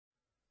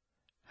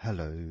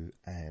Hello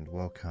and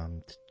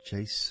welcome to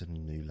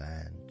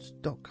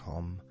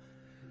jasonnewland.com.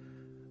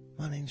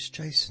 My name's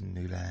Jason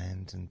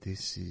Newland and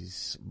this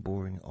is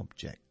Boring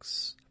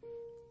Objects.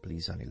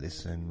 Please only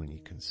listen when you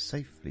can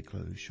safely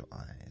close your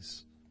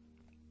eyes.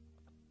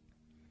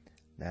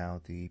 Now,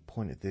 the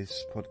point of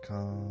this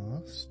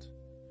podcast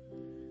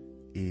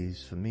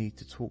is for me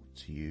to talk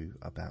to you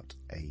about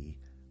a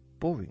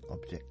boring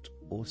object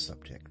or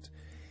subject,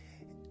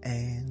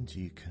 and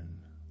you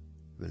can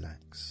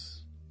relax,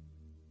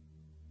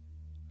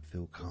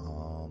 feel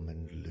calm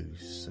and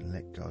loose and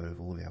let go of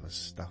all the other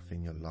stuff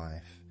in your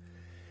life.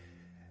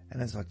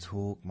 And as I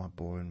talk, my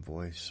boring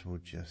voice will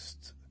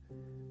just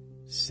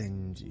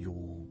send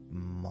your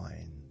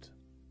mind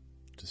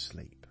to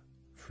sleep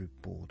through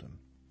boredom.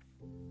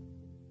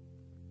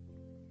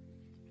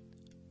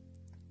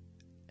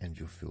 And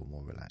you'll feel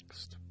more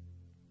relaxed.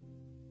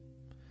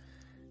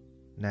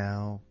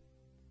 Now,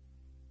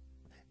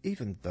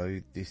 even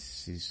though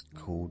this is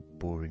called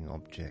Boring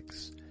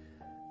Objects,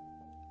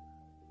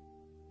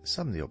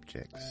 some of the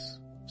objects,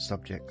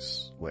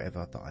 subjects,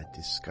 whatever that I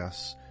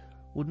discuss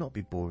would not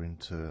be boring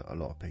to a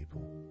lot of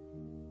people.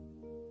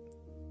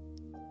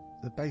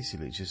 But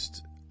basically,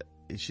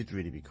 it should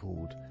really be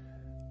called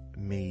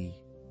me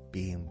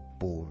being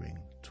boring,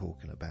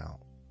 talking about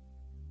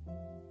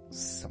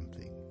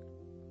something,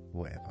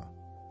 whatever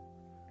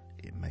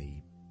it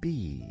may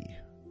be.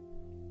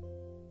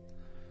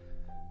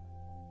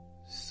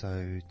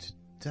 So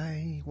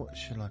today, what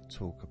shall I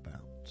talk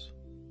about?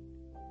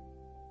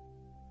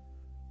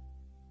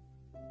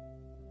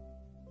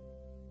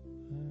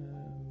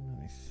 Let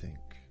me think.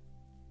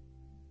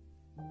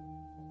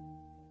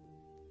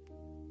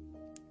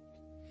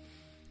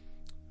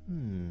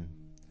 I'm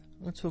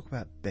going to talk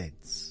about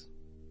beds.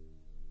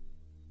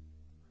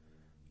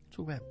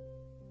 Talk about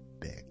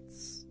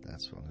beds.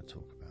 That's what I'm going to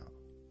talk about.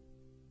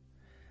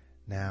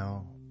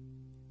 Now,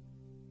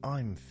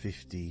 I'm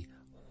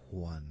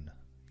 51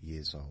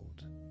 years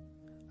old.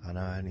 I know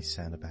I only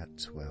sound about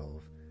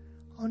 12.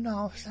 Oh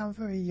no, I sound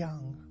very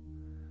young.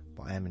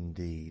 But I am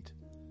indeed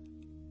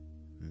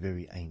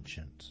very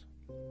ancient.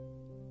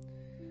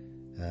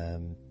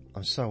 I'm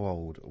so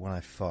old, when I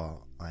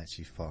fart, I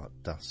actually fart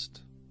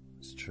dust.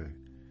 It's true.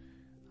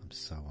 I'm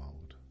so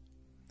old.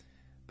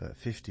 But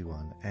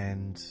 51,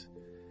 and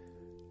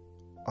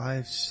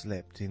I've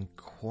slept in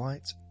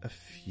quite a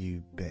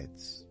few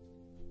beds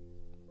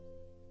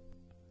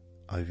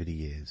over the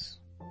years.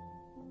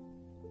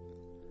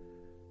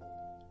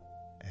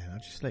 And I'll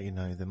just let you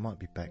know there might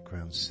be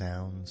background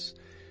sounds,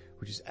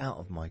 which is out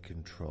of my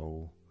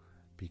control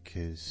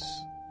because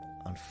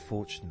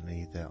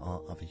unfortunately there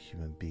are other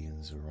human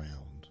beings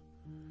around.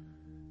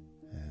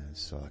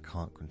 So I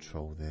can't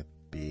control their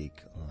big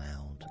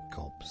loud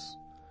gobs,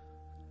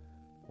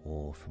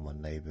 or from my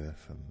neighbour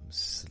from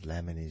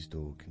slamming his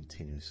door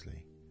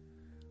continuously,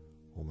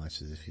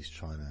 almost as if he's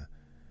trying to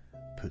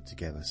put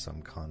together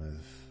some kind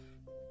of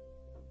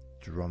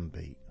drum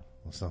beat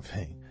or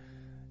something.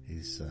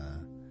 He's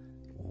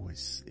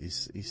always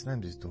he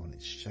slammed his door and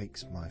it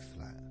shakes my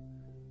flat.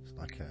 It's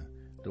like a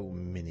little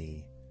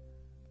mini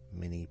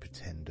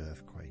pretend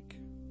earthquake.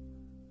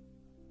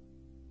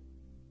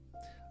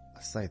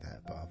 I say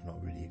that, but I've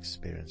not really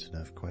experienced an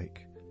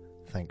earthquake,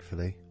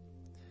 thankfully.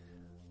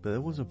 But there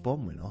was a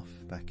bomb went off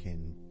back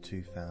in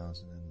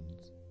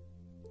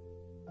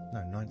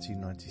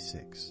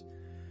 1996.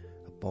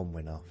 A bomb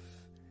went off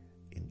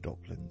in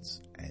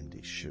Docklands and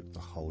it shook the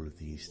whole of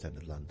the East End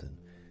of London,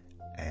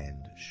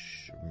 and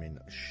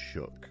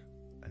shook,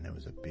 and there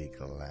was a big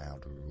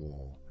loud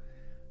roar.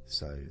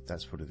 So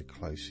that's probably the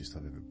closest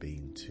I've ever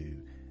been to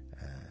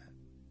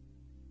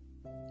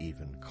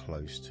even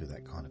close to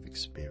that kind of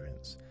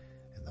experience.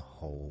 And the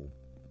whole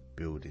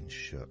building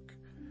shook,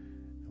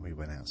 and we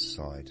went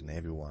outside, and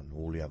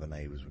all the other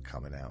neighbours were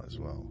coming out as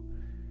well,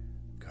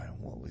 going,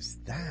 "What was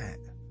that?"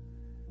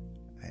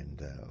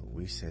 And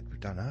we said, "We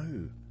don't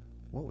know.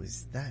 What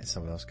was that?"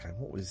 Someone else came,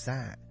 "What was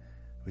that?"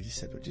 We just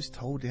said, "We just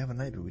told the other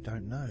neighbour, we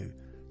don't know."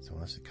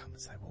 Someone else would come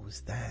and say, "What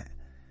was that?"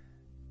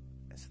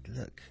 I said,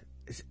 "Look,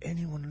 is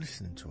anyone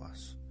listening to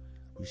us?"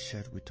 We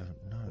said, "We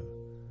don't know."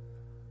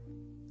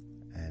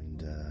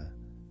 And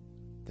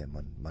then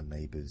my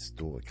neighbour's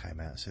daughter came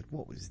out and said,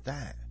 "What was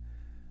that?"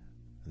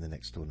 And the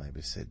next door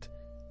neighbour said,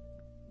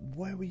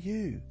 "Where were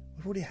you?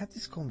 We've already had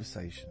this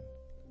conversation."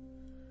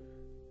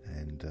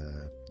 And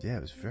it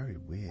was very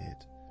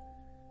weird.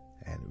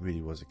 And it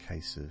really was a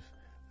case of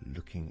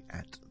looking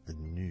at the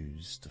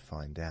news to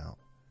find out.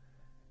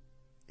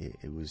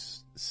 It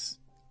was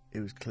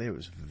clear it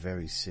was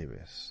very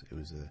serious. It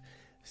was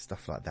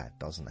stuff like that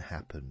doesn't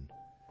happen,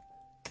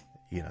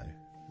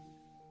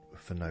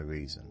 for no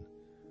reason.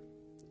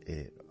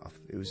 It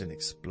was an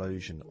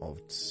explosion of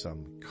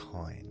some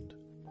kind.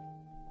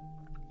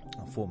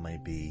 I thought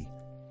maybe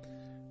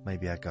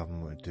our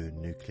government would do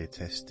nuclear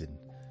testing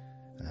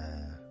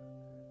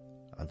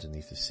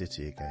underneath the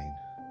city again,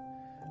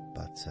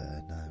 but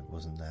no, it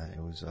wasn't that.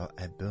 It was a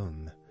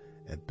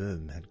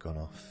boom had gone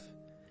off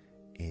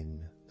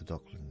in the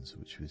Docklands,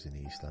 which was in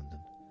East London,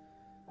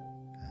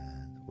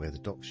 where the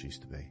docks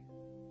used to be.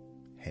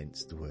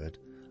 hence the word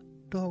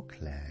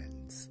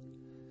Docklands,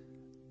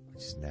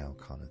 which is now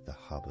kind of the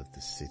hub of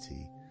the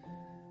city.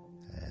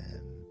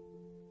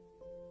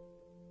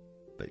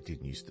 But it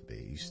didn't used to be.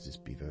 It used to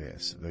just be a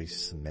very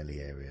smelly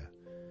area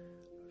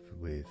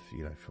with,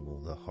 from all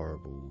the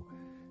horrible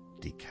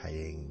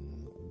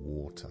decaying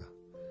water.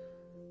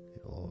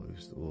 It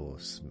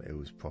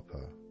was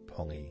proper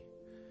pongy.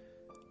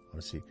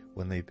 Honestly,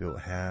 when they built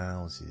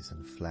houses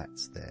and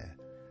flats there,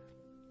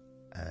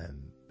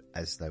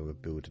 as they were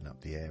building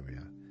up the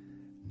area,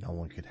 no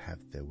one could have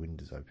their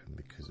windows open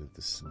because of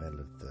the smell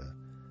of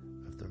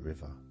the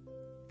river,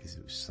 because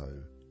it was so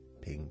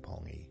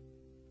ping-pongy.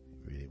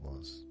 It really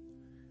was.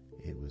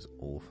 It was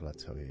awful, I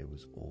tell you, it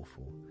was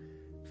awful.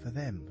 For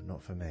them,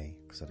 not for me,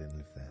 because I didn't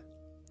live there.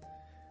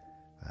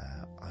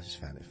 I just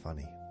found it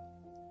funny,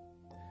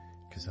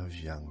 because I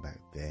was young back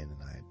then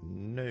and I had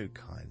no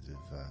kinds of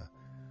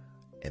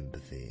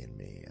empathy in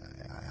me.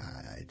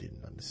 I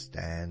didn't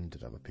understand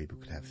that other people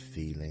could have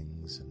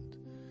feelings, and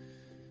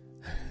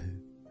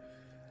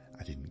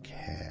I didn't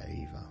care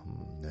either.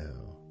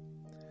 No.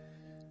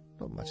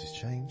 Not much has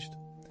changed.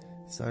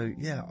 So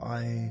yeah,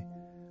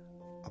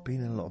 I've been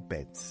in a lot of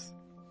beds.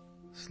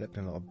 Slept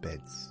in a lot of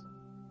beds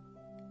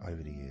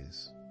over the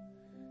years,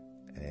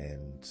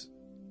 and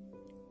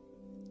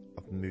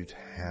I've moved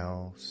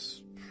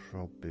house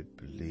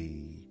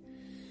probably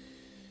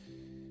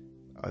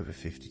over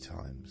 50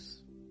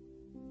 times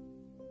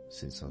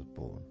since I was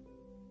born,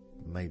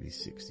 maybe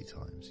 60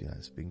 times.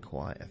 It's been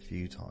quite a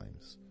few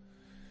times.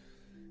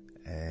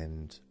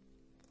 And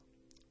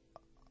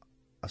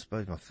I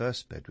suppose my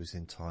first bed was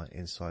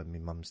inside my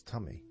mum's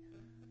tummy.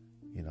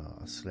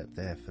 I slept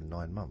there for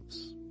 9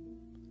 months.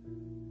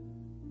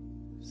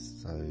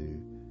 So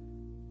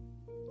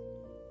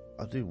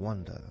I do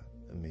wonder,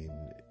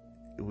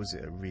 was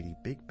it a really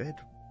big bed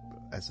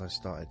as I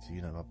started to,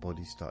 my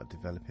body started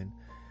developing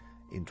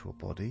into a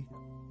body?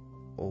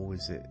 Or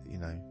was it,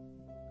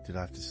 did I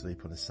have to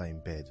sleep on the same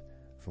bed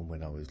from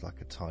when I was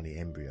like a tiny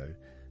embryo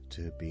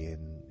to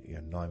being,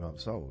 9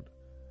 months old?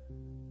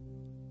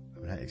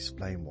 That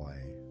explains why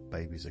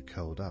babies are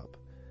curled up,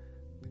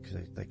 because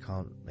they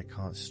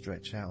can't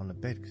stretch out on the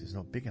bed because it's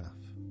not big enough.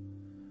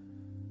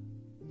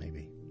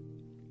 Maybe.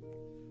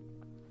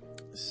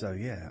 So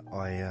yeah,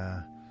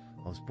 I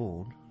was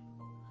born,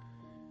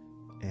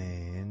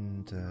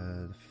 and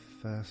the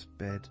first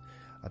bed,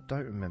 I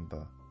don't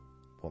remember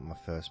what my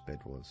first bed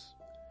was.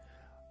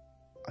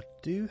 I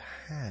do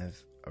have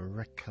a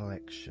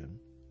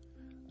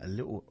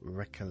little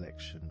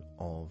recollection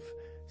of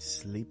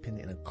sleeping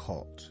in a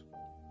cot,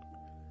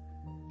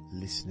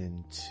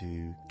 listening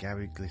to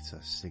Gary Glitter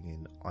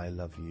singing I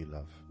Love You,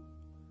 Love.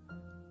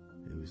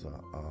 It was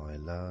like, I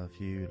love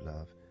you,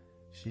 love.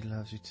 She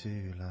loves you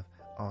too, love.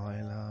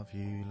 I love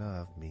you,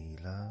 love me,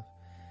 love.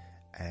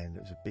 And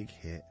it was a big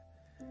hit,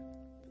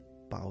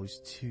 but I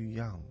was too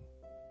young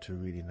to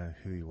really know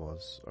who he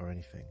was or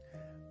anything.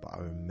 But I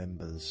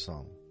remember the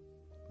song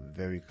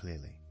very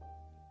clearly.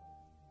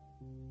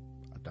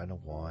 I don't know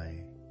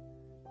why,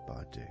 but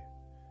I do.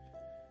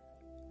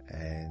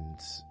 And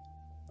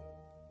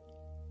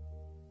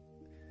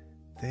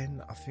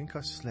then I think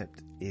I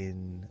slept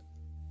in,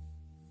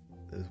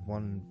 there's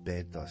one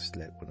bed that I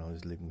slept when I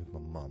was living with my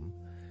mum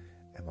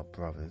and my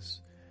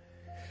brothers,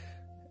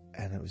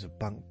 and it was a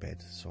bunk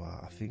bed, so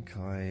I think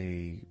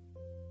I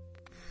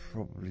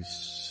probably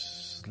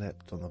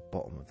slept on the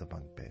bottom of the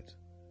bunk bed,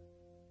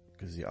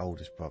 because the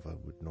oldest brother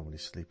would normally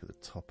sleep at the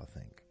top, I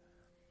think.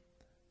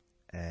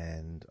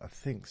 And I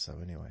think so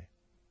anyway.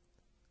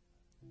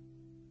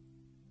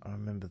 I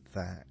remember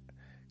that,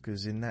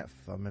 because in that,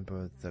 I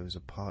remember there was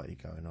a party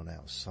going on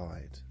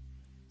outside,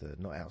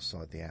 not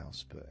outside the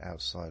house, but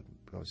outside.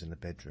 I was in the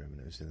bedroom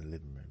and it was in the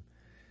living room,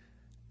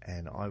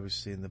 and I was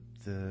seeing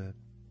the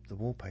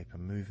wallpaper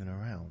moving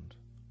around.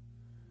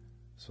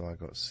 So I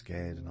got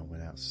scared and I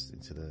went out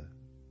into the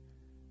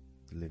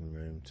living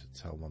room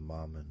to tell my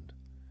mum, and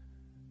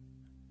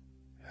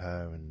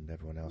her and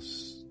everyone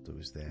else that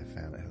was there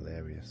found it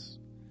hilarious.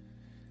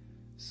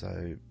 So,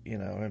 I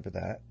remember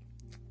that.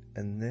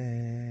 And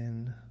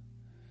then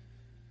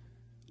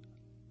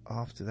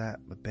after that,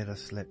 the bed I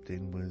slept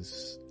in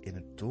was in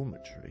a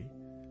dormitory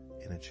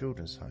in a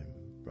children's home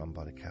run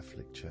by the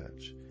Catholic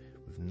Church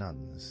with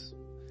nuns.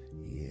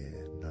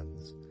 Yeah,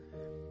 nuns.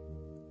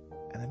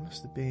 And there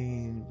must have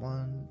been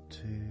 1, 2,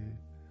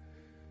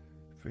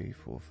 3,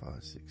 4,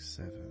 5, 6,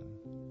 7.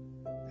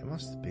 There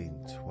must have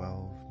been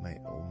 12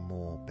 or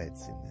more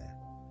beds in there.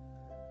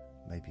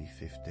 Maybe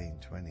 15,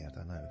 20, I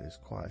don't know. There's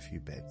quite a few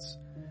beds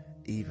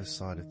either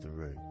side of the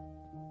room.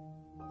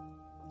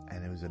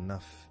 And there was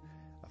enough,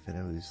 I think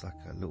there was like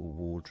a little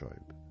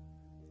wardrobe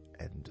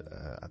and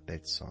a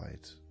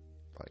bedside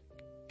like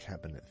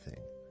cabinet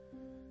thing.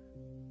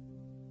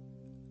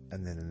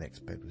 And then the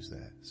next bed was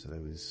there. So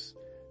there was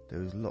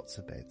lots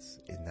of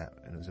beds in that,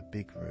 and it was a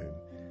big room,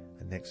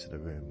 and next to the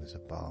room was a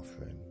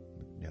bathroom,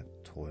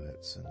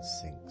 toilets and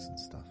sinks and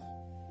stuff.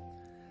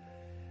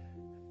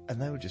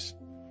 And they were just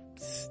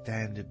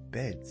standard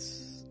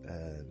beds.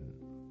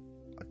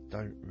 I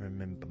don't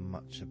remember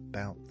much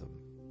about them.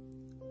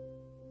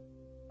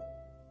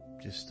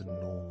 just a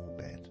normal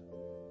bed.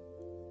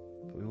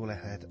 But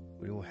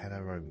we all had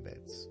our own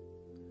beds.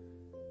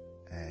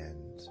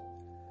 And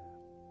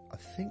I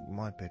think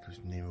my bed was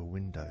near a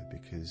window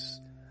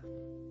because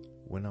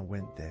when I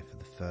went there for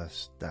the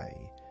first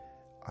day,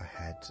 I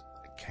had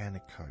a can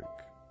of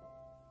Coke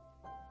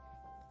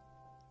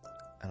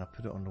and I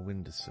put it on the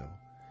windowsill,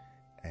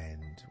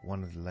 and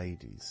one of the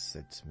ladies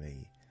said to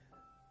me,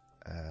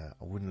 I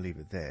wouldn't leave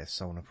it there,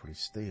 someone would probably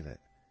steal it.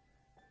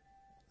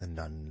 The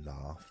nun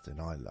laughed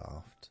and I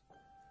laughed.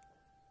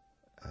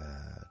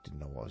 Didn't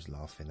know what I was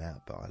laughing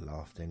at, but I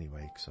laughed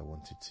anyway because I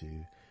wanted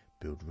to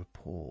build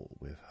rapport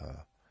with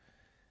her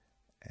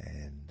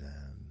and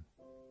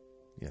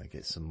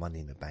get some money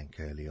in the bank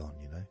early on,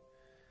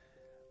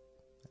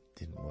 It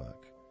didn't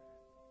work.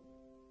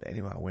 But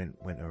anyway, I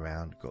went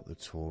around, got the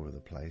tour of the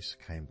place,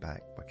 came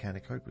back, my can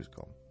of Coke was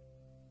gone.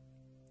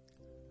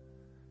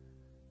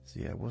 So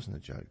yeah, it wasn't a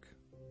joke.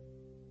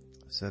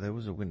 So there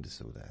was a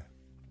windowsill there.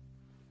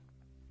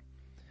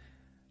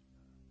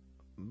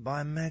 But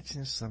I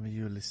imagine some of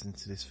you are listening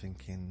to this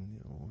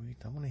thinking, we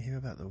don't want to hear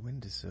about the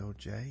windowsill,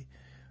 Jay.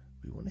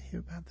 We want to hear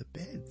about the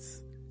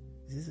beds.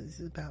 This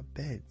is about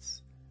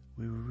beds.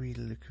 We were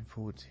really looking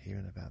forward to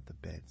hearing about the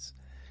beds.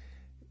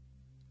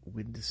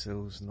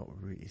 Windowsills, not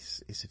really,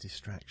 it's a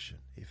distraction.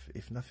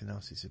 If nothing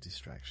else, it's a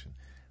distraction.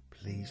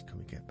 Please, can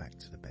we get back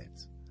to the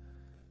beds?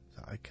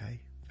 So,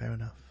 okay, fair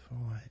enough.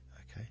 All right,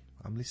 okay,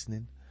 I'm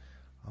listening.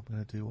 I'm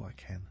going to do what I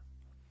can.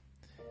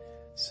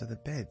 So the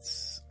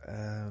beds,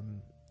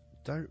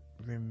 don't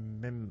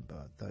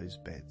remember those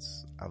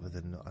beds other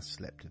than I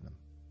slept in them.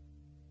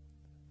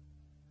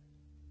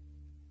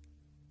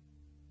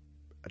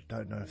 I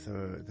don't know if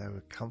they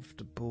were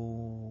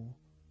comfortable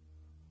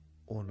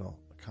or not.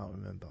 I can't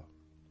remember.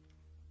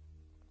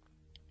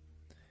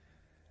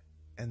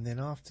 And then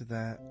after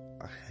that,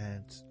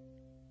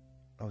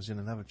 I was in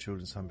another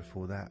children's home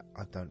before that.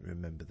 I don't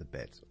remember the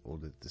bed or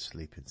the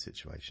sleeping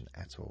situation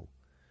at all.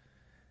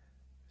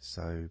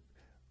 So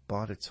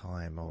by the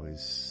time I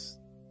was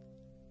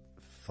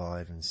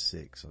 5 and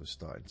 6, I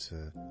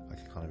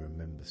could kind of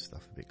remember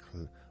stuff a bit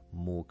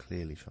more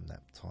clearly from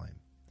that time.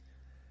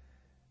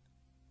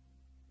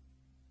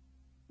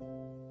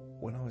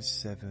 When I was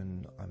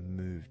 7, I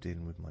moved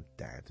in with my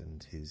dad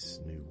and his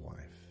new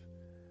wife.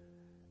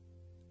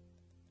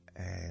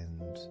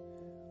 And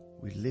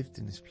we lived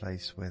in this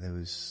place where there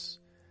was,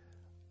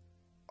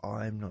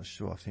 I'm not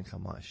sure, I think I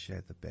might have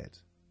shared the bed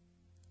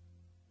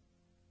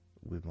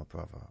with my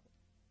brother.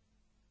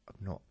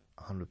 I'm not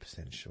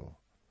 100% sure.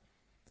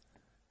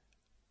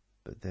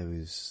 But there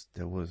was,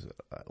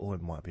 or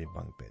it might be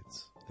bunk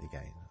beds.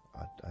 Again,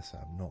 I say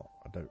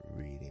I don't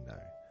really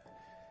know.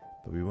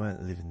 But we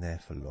weren't living there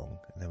for long,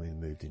 and then we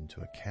moved into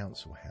a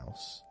council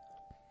house.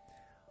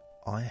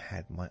 I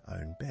had my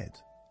own bed,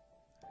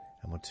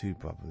 and my two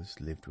brothers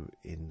lived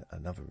in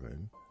another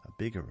room, a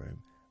bigger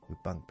room,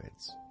 with bunk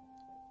beds.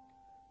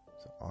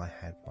 So I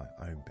had my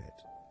own bed,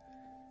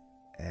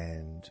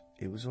 and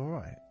it was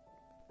alright.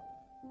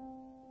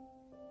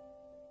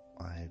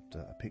 I had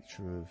a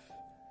picture of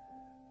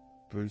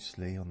Bruce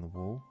Lee on the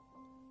wall.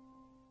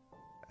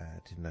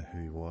 Didn't know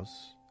who he was.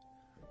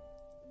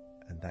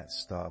 And that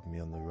started me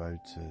on the road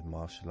to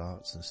martial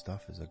arts and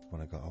stuff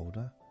when I got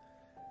older.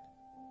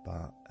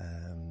 But,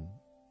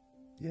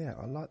 yeah,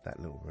 I liked that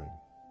little room.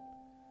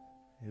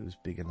 It was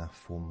big enough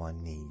for my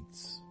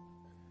needs.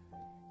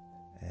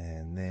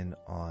 And then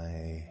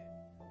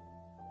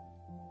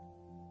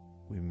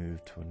we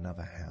moved to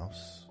another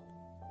house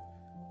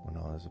when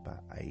I was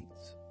about 8.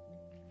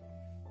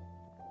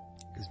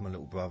 Because my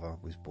little brother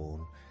was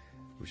born,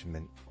 which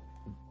meant,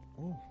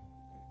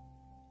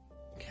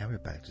 carrier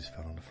bag just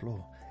fell on the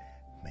floor.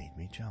 Made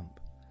me jump.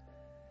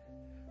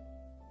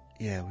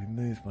 Yeah, we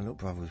moved. My little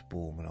brother was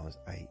born when I was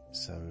 8,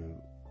 so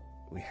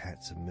we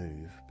had to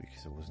move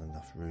because there wasn't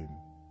enough room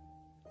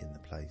in the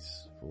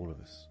place for all of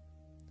us.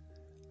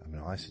 I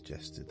mean, I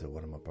suggested that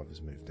one of my brothers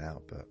moved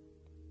out, but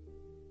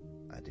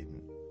I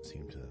didn't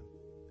seem to,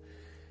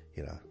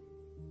 I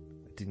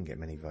didn't get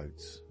many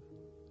votes.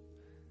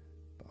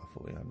 But I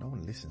thought, no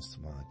one listens to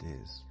my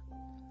ideas.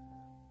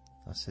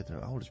 I said,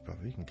 oldest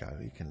brother, he can go,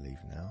 he can leave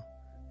now.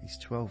 He's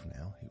 12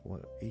 now,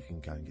 he can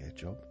go and get a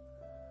job.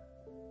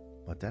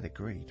 My dad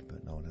agreed,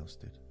 but no one else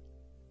did.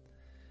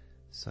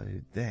 So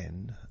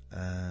then,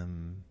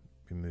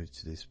 we moved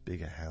to this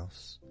bigger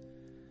house,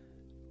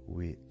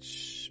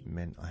 which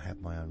meant I had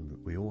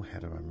we all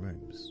had our own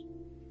rooms.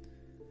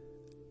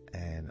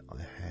 And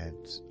I had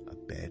a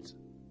bed.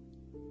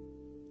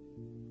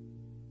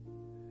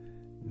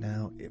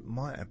 Now, it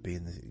might have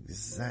been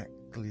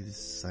exactly the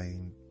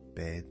same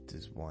bed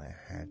as what I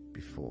had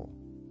before.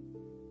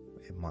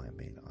 It might have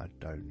been, I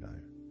don't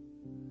know.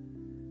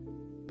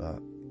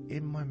 But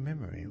in my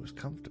memory, it was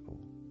comfortable.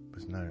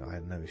 I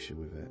had no issue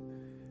with it,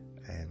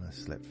 and I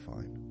slept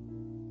fine.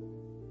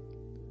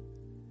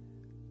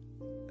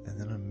 And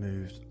then I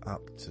moved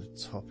up to the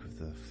top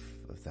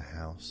of the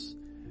house,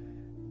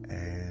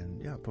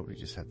 and I probably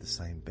just had the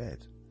same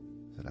bed,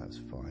 so that was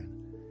fine.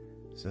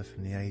 So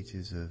from the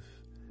ages of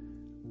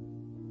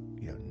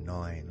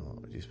 9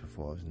 or told you this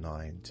before, I was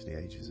 9 to the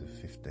ages of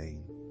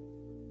 15.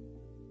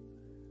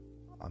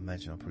 I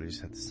imagine I probably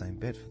just had the same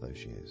bed for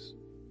those years.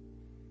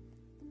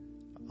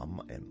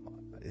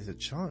 There's a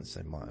chance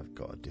they might have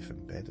got a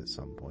different bed at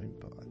some point,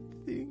 but I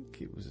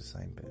think it was the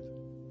same bed.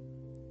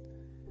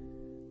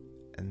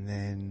 And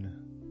then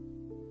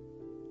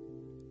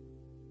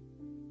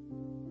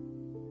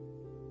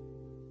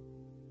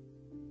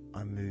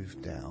I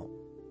moved out.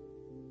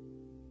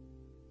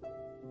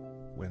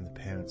 When the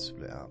parents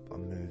split up, I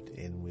moved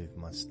in with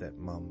my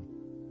stepmum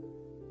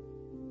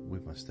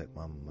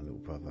and my little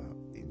brother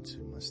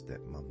into my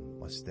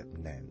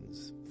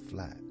stepnan's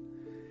flat.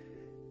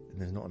 And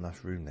there's not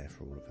enough room there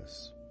for all of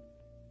us.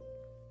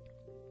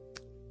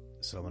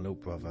 So my little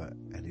brother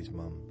and his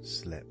mum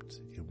slept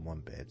in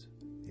one bed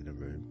in a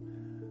room.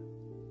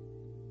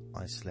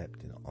 I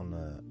slept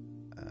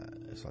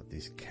it's like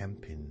this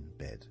camping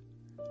bed,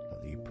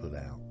 like that you pull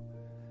out.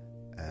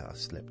 I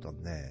slept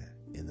on there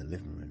in the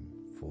living room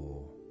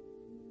for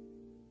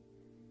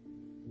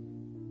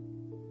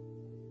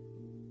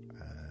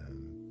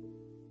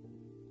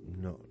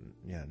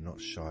not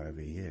shy of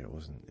a year. It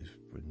was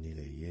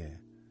nearly a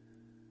year,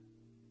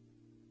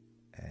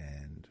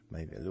 and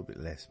maybe a little bit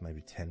less,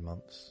 maybe 10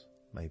 months,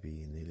 maybe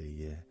nearly a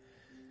year.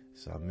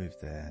 So I moved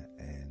there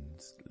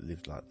and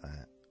lived like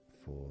that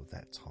for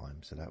that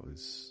time. So that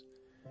was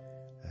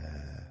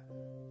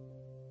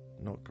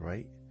not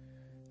great,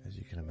 as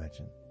you can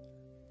imagine.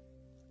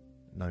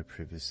 No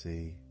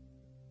privacy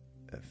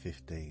at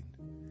 15,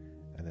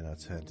 and then I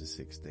turned to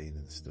 16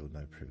 and still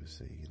no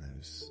privacy.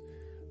 It's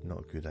not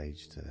a good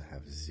age to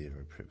have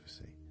zero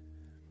privacy.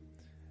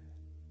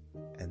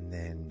 And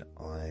then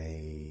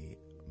I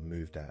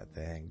moved out of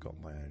there and got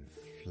my own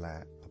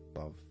flat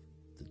above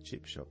the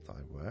chip shop that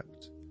I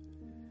worked.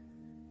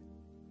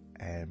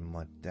 And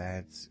my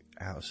dad's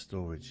out of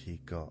storage, he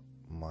got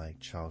my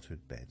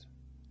childhood bed,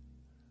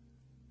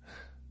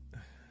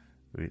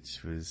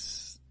 which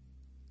was,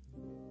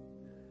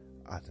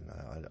 I don't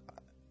know,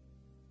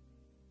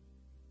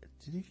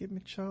 did he give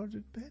me a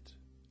childhood bed?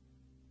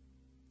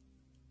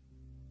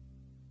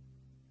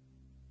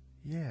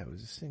 Yeah, it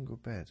was a single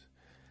bed.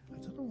 I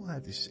don't know why I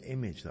had this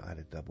image that I had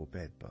a double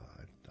bed, but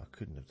I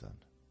couldn't have done.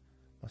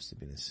 Must have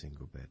been a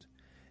single bed.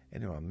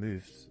 Anyway, I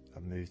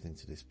moved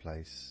into this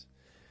place,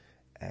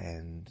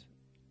 and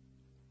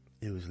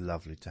it was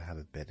lovely to have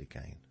a bed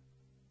again.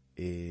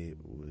 It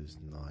was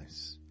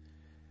nice.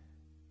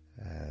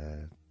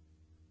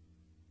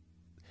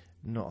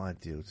 Not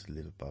ideal to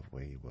live above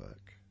where you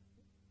work,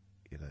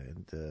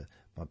 and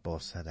my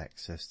boss had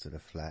access to the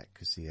flat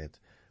because he had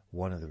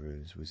one of the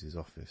rooms was his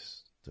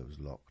office that was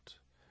locked,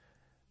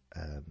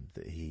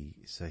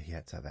 so he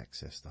had to have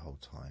access the whole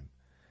time.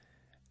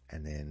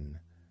 And then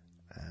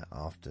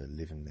after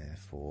living there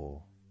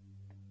for,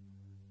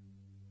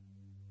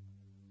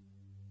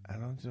 how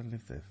long did I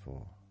live there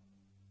for?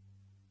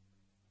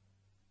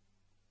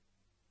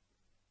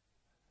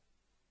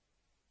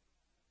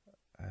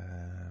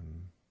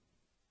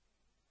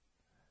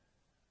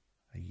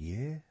 A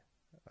year,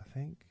 I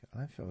think. I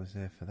don't think I was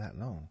there for that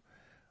long.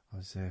 I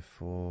was there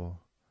for,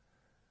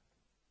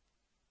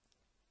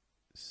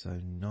 so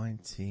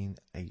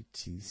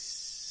 1980,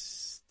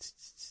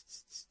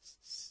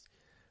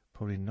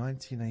 probably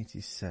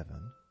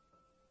 1987,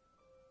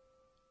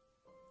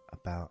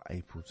 about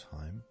April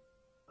time,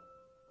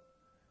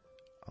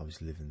 I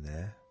was living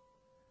there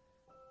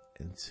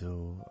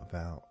until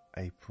about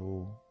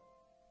April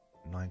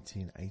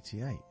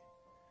 1988.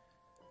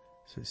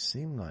 So it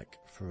seemed like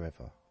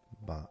forever,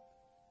 but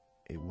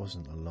it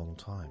wasn't a long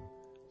time.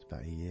 It's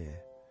about a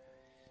year.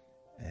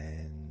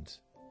 And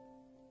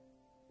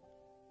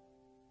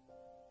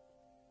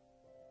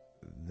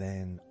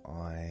then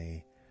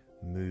I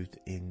moved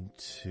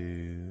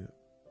into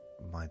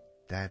my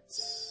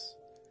dad's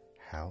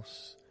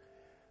house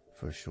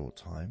for a short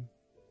time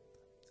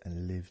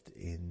and lived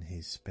in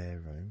his spare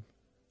room.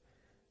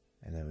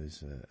 And there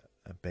was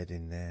a bed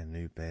in there, a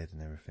new bed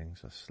and everything,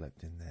 so I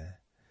slept in there.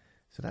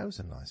 So that was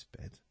a nice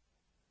bed.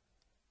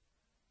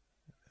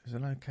 It was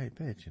an okay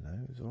bed,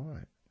 it was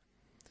alright.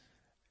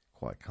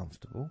 Quite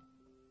comfortable.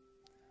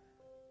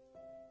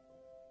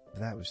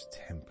 That was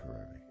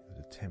temporary. It was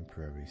a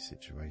temporary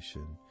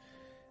situation.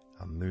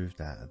 I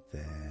moved out of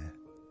there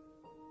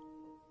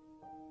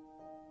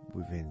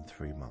within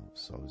 3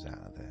 months. I was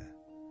out of there.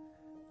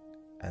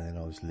 And then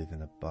I was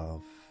living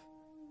above,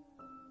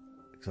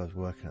 because I was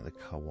working at the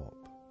co-op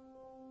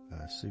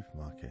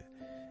supermarket,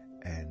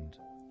 and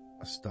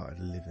I started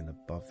living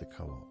above the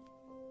co-op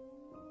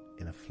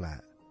in a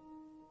flat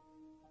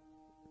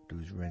that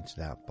was rented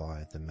out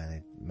by the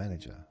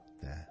manager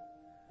there.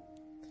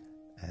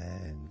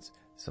 And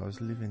so I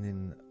was living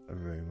in a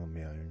room on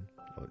my own,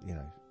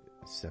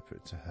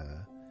 separate to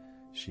her.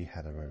 She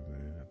had her own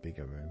room, a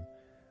bigger room.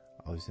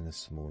 I was in a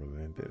smaller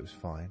room, but it was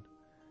fine.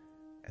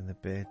 And the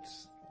bed,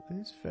 it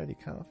was fairly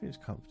comfortable. It was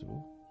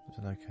comfortable. It was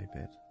an okay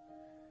bed,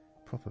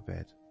 proper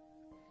bed.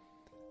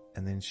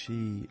 And then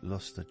she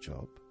lost her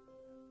job,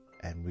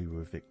 and we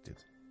were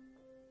evicted.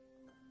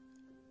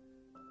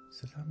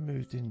 So I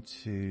moved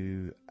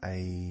into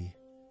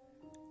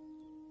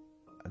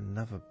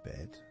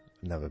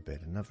another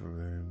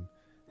room,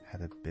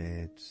 had a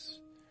bed.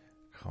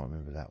 Can't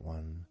remember that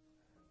one.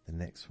 The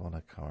next one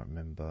I can't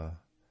remember.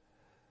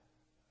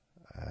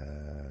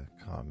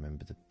 Can't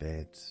remember the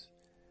bed.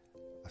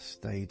 I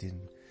stayed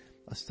in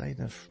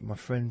my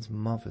friend's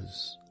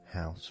mother's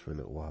house for a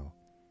little while,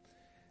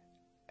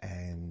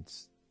 and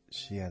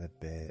she had a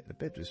bed. The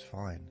bed was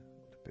fine.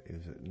 It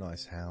was a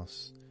nice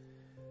house,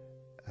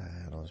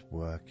 and I was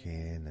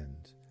working,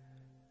 and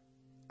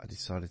I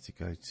decided to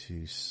go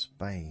to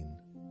Spain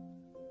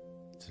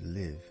to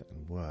live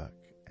and work,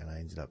 and I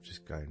ended up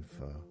just going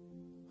for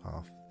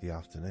half the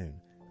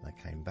afternoon, and I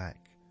came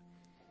back.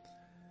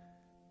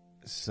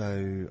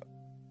 So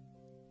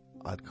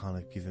I'd kind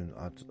of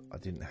I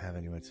didn't have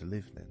anywhere to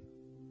live then.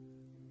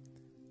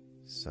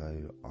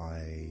 So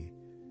I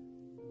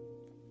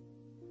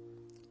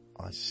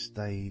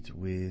stayed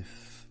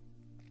with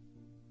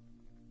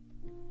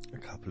a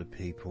couple of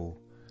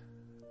people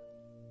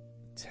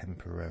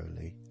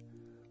temporarily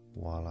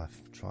while I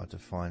tried to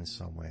find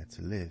somewhere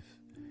to live.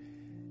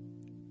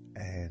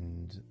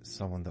 And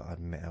someone that I'd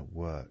met at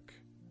work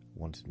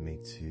wanted me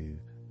to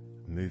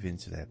move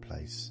into their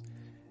place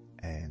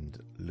and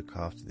look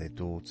after their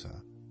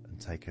daughter and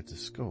take her to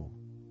school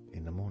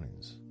in the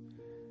mornings,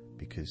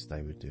 because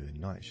they were doing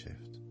night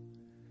shift,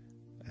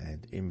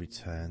 and in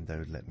return they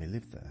would let me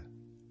live there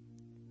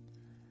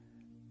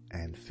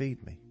and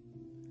feed me.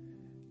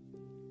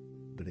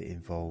 But it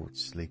involved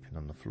sleeping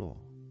on the floor.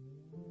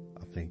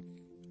 I think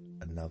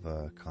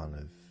another kind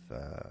of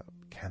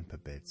camper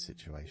bed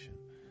situation.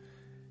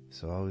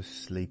 So I was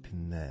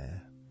sleeping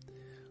there.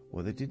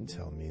 What they didn't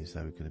tell me is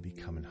they were going to be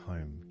coming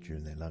home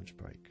during their lunch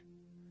break.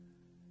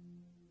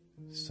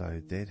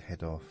 So they'd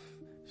head off,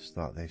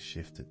 start their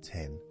shift at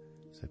 10,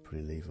 so they'd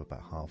probably leave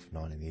about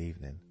 9:30 in the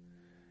evening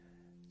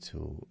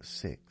till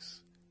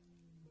 6.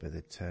 But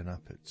they'd turn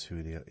up at 2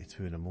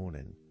 in the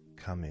morning,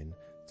 come in,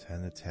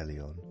 turn the telly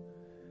on,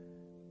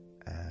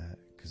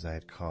 because they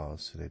had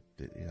cars, so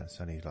it's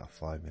only like a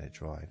 5-minute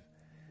drive,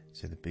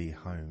 so they'd be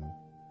home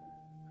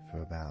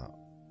for about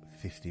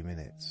 50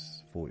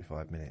 minutes,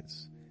 45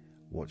 minutes,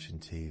 watching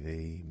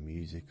TV,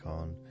 music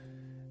on,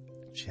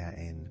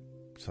 chatting,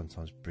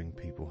 sometimes bring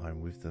people home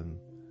with them.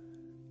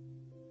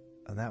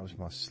 And that was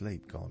my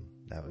sleep gone.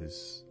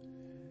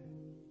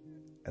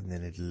 And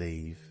then they'd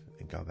leave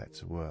and go back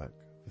to work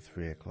for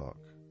 3 o'clock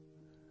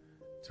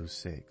till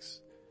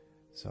 6.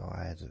 So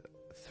I had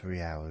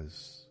 3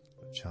 hours,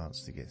 a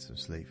chance to get some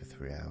sleep for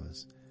 3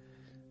 hours.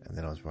 And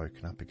then I was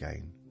woken up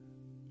again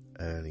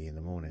early in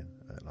the morning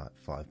at like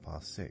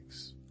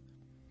 6:05.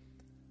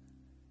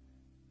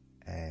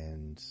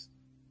 And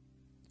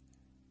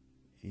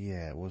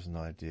yeah, it wasn't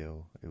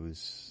ideal.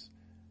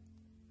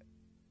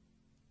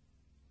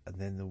 And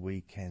then the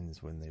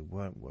weekends when they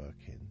weren't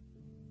working,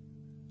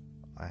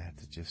 I had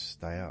to just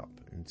stay up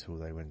until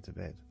they went to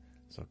bed.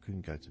 So I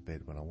couldn't go to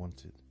bed when I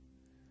wanted,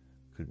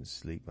 couldn't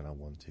sleep when I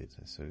wanted.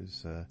 So it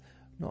was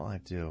not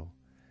ideal.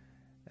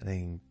 And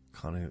then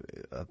kind of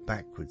a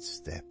backward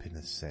step in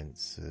a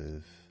sense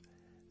of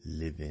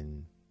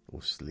living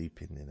or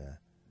sleeping in a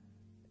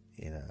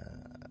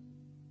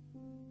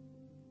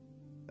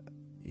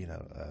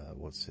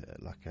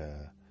like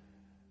a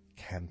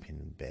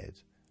camping bed,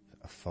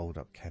 a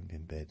fold-up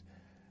camping bed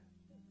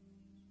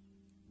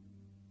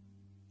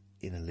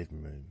in a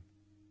living room.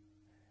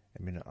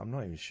 I mean, I'm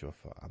not even sure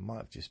if I might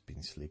have just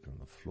been sleeping on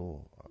the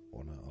floor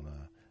on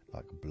a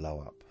like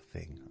blow-up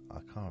thing.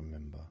 I can't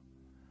remember.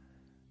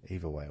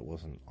 Either way, it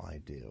wasn't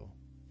ideal.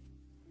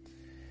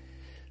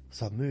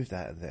 So I moved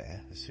out of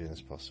there as soon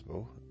as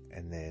possible,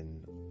 and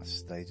then I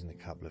stayed in a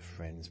couple of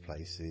friends'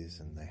 places,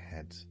 and they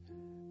had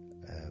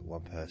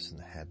one person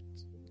had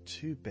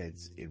 2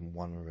 beds in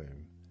one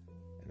room,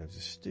 and it was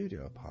a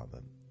studio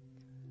apartment,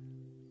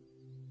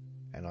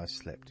 and I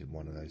slept in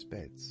one of those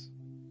beds.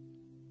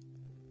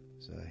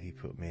 So he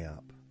put me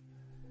up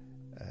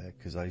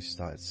because I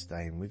started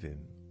staying with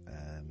him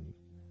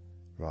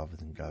rather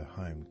than go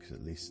home,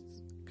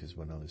 because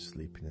when I was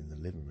sleeping in the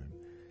living room,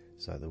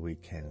 so the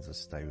weekends I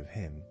stay with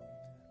him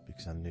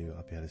because I knew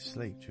I'd be able to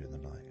sleep during the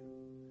night.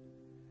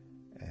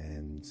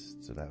 And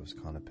so that was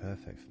kind of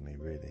perfect for me,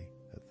 really,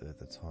 at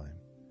the time.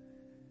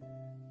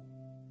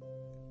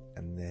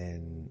 And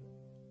then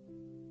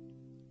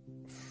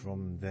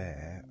from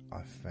there,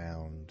 I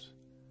found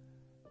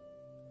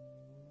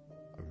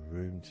a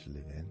room to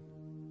live in,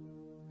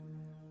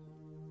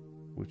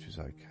 which was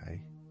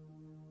okay.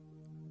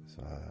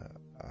 So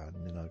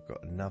and then I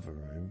got another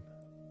room,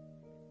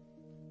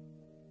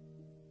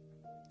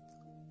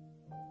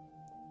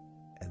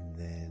 and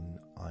then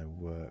I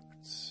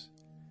worked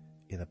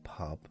in a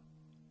pub,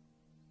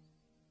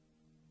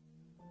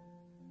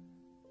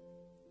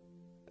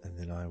 and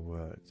then I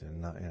worked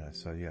in that,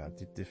 so yeah, I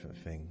did different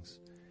things,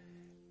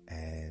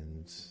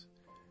 and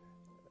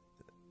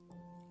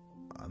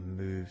I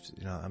moved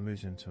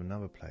into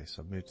another place.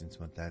 I moved into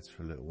my dad's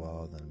for a little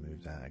while, then I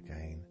moved out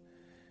again,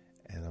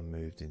 and I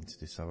moved into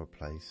this other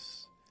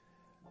place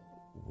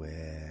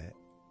where,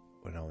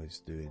 when I was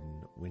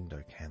doing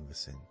window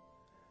canvassing,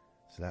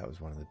 so that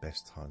was one of the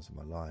best times of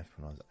my life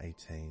when I was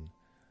 18.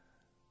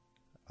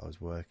 I was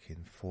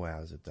working 4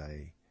 hours a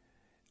day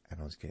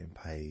and I was getting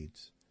paid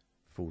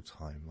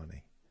full-time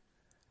money.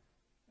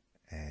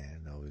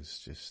 And I was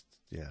just,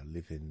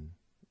 living.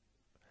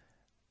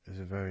 It was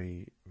a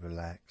very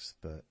relaxed,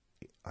 but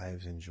I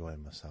was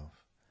enjoying myself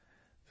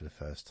for the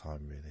first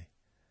time, really,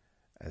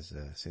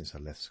 since I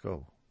left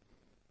school.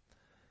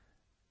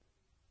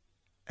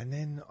 And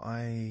then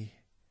I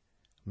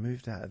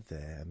moved out of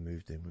there and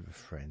moved in with a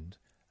friend,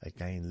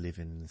 again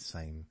living in the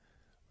same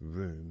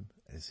room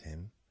as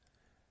him.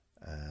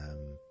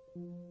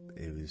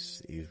 He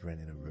was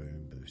renting a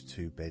room, but there was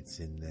 2 beds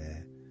in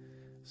there,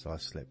 so I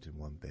slept in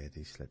one bed,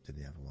 he slept in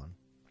the other one.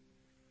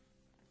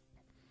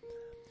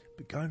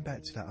 But going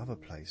back to that other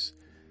place,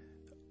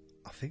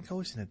 I think I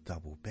was in a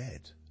double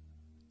bed.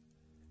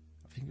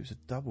 I think it was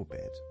a double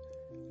bed,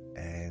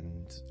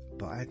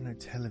 but I had no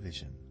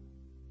television.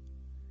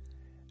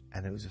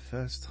 And it was the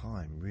first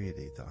time,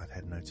 really, that I'd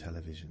had no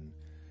television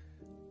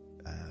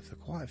for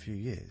quite a few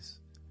years.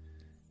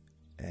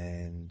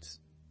 And,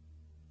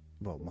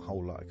 well, my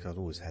whole life, because I'd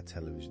always had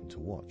television to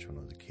watch when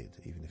I was a kid,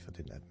 even if I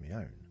didn't have my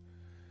own.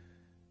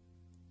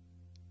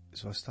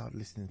 So I started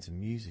listening to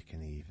music in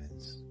the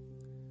evenings.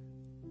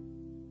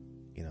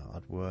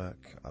 I'd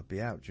work, I'd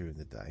be out during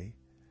the day,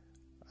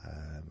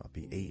 I'd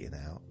be eating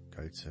out,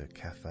 go to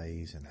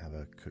cafes and have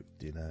a cooked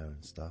dinner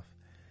and stuff.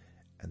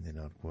 And then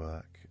I'd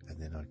work,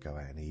 and then I'd go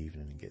out in the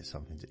evening and get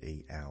something to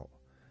eat out.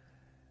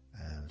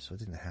 So I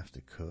didn't have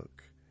to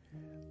cook,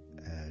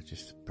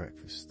 just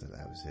breakfast,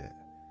 that was it.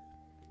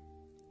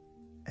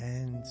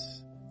 And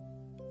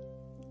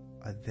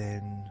I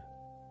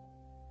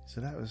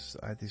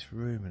had this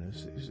room, and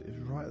it was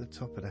right at the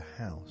top of the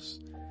house,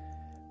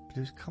 but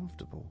it was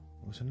comfortable.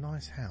 It was a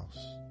nice house,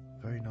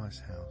 very nice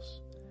house.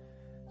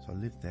 So I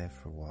lived there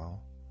for a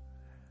while.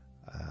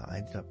 I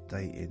ended up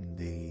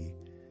dating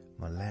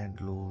my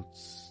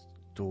landlord's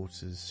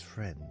daughter's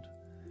friend,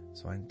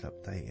 so I ended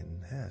up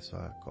dating her, so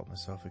I got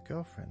myself a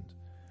girlfriend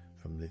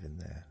from living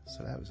there,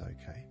 so that was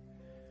okay.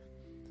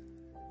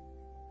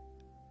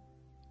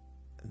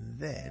 And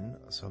then,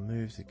 so I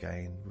moved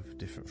again with a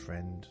different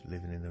friend,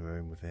 living in a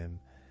room with him.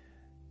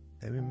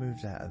 Then we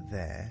moved out of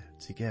there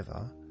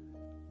together.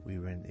 We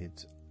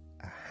rented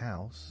a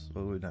house, it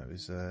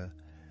was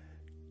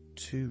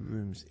 2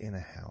 rooms in a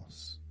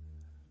house.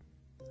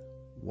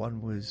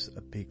 One was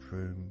a big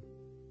room,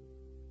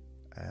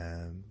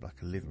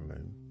 like a living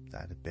room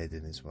that had a bed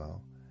in as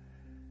well,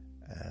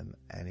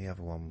 and the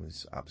other one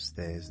was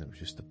upstairs, and it was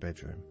just a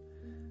bedroom.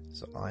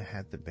 So I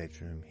had the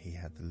bedroom, he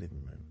had the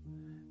living room,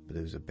 but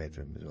there was a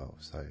bedroom as well,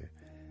 so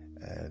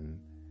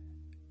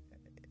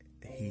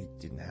he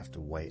didn't have to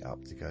wait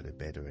up to go to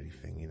bed or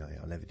anything.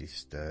 I never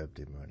disturbed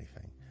him or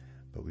anything,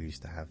 but we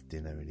used to have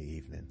dinner in the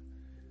evening,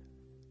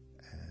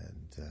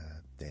 and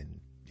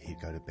then he'd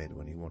go to bed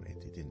when he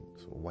wanted. He didn't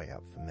sort of wait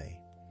up for me.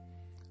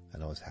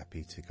 And I was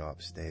happy to go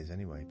upstairs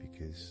anyway,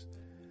 because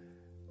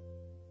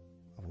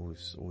I've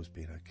always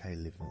been okay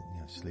living,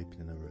 sleeping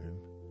in a room,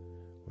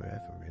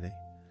 wherever really.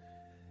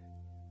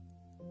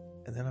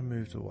 And then I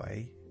moved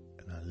away,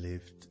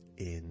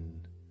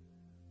 and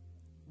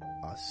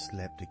I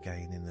slept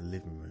again in the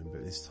living room,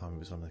 but this time it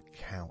was on a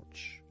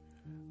couch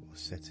or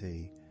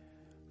settee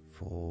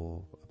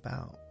for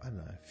about,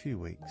 a few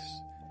weeks,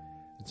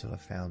 until I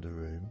found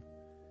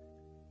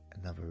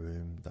another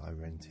room that I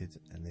rented,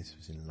 and this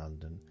was in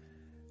London.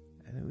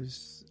 And it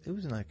was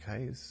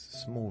okay. It was a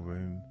small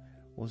room,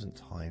 wasn't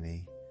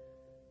tiny.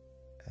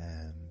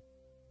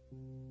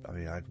 I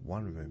had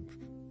one room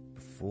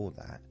before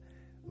that,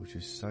 which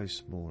was so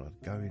small.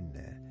 I'd go in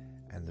there,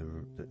 and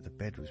the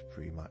bed was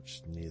pretty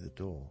much near the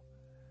door.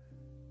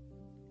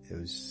 There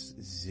was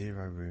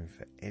zero room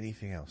for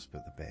anything else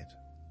but the bed.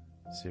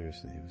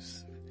 Seriously,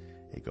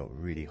 it got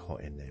really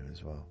hot in there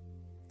as well.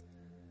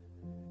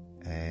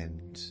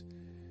 And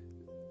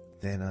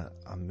then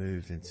I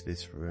moved into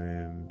this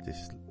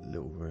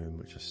little room,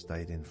 which I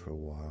stayed in for a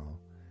while,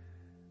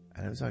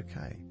 and it was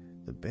okay.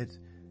 The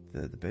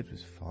bed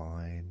was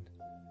fine,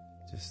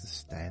 just the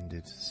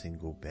standard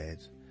single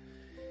bed.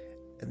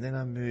 And then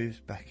I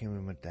moved back in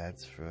with my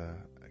dad's for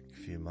a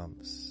few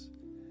months.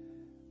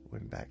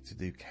 Went back to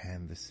do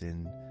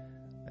canvassing,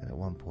 and at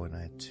one point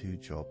I had 2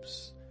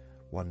 jobs,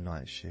 one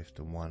night shift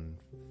and one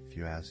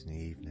few hours in the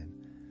evening.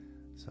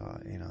 So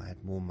I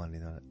had more money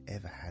than I'd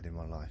ever had in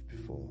my life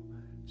before.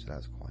 So that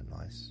was quite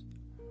nice.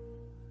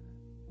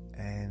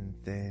 And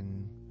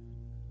then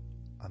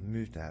I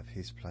moved out of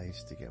his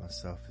place to get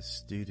myself a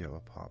studio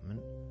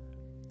apartment.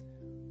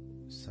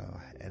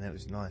 And it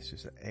was nice. It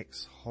was an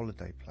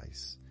ex-holiday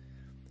place.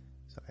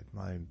 So I had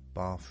my own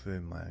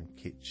bathroom, my own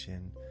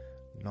kitchen,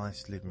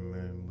 nice living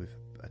room with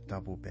a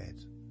double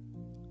bed.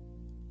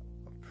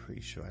 I'm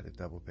pretty sure I had a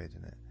double bed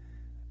in it.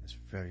 It was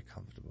very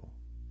comfortable.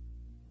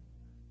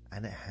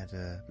 And it had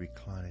a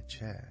recliner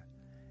chair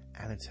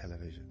and a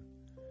television.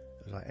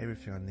 It was like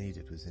everything I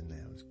needed was in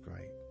there. It was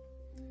great.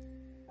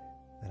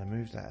 Then I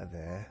moved out of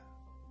there,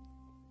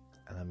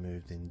 and I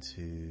moved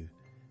into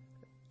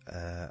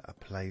a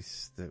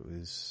place that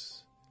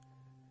was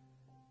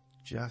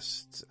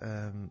just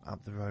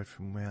up the road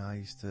from where I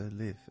used to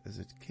live as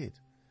a kid.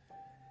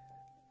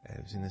 and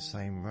it was in the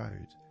same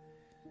road.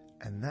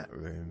 And that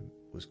room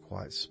was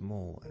quite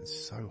small and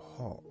so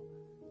hot.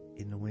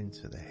 In the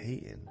winter, the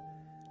heating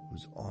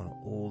was on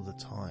all the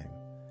time.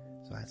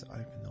 So I had to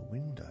open the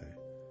window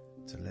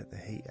to let the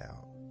heat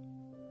out.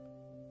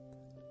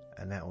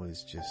 And that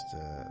was just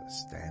a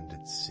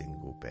standard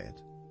single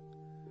bed.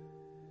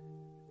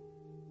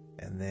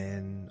 And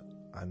then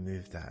I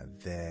moved out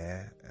of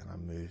there and I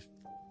moved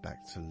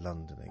back to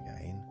London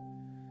again.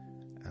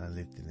 And I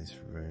lived in this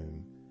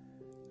room.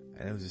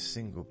 And there was a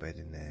single bed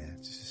in there,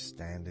 just a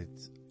standard.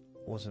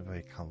 Wasn't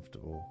very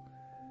comfortable,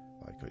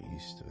 but I got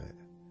used to it.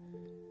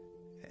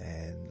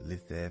 And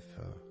lived there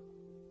for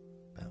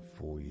about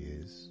 4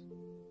 years.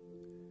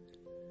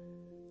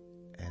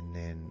 And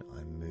then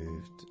I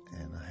moved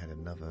and I had I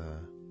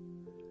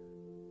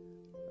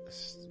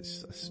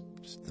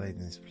stayed in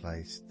this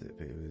place that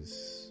it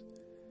was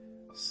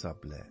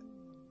sublet.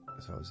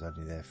 So I was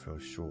only there for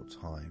a short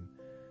time.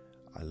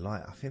 I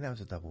think that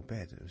was a double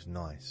bed. It was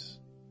nice.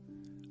 I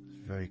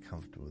was very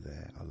comfortable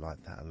there. I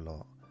liked that a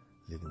lot,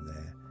 living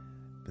there.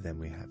 But then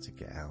we had to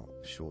get out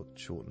short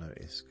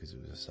notice because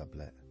it was a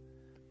sublet.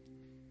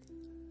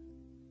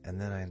 And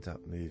then I ended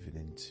up moving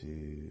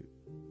into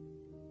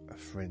a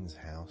friend's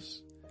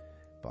house,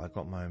 but I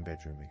got my own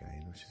bedroom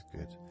again, which is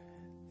good.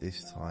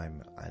 This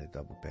time I had a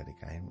double bed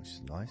again, which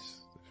is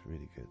nice. It was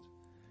really good,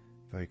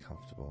 very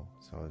comfortable.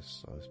 So I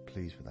was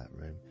pleased with that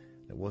room.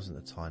 It wasn't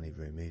a tiny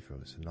room either; it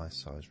was a nice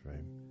sized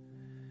room.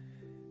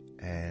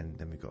 And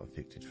then we got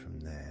evicted from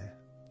there.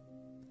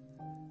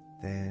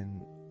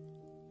 Then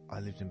I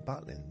lived in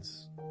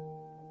Butlins,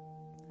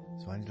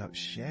 so I ended up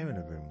sharing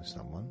a room with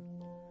someone.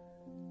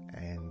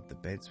 And the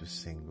beds were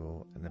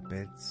single, and the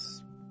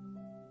beds,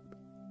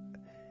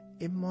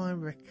 in my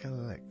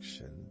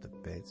recollection, the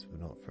beds were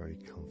not very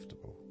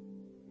comfortable.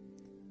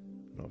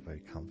 Not very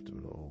comfortable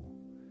at all.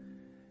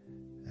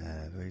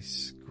 Very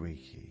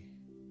squeaky.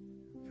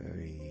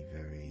 Very,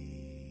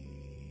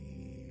 very,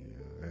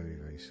 very,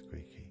 very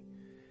squeaky.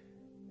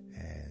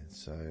 And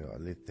so I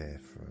lived there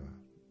for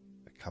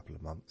a couple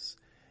of months,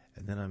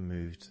 and then I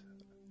moved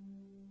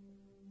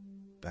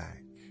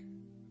back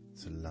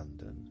to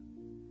London.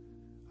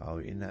 Oh,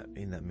 in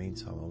that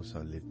meantime, I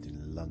also lived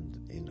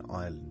in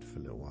Ireland for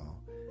a little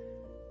while,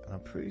 and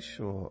I'm pretty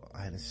sure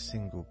I had a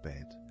single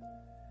bed,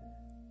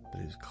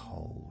 but it was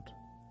cold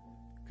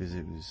because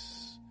it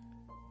was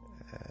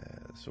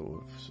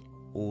sort of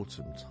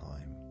autumn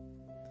time,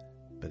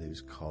 but it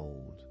was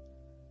cold.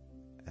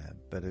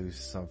 But it was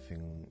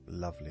something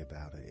lovely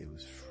about it. It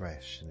was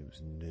fresh and it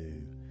was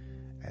new,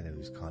 and it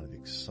was kind of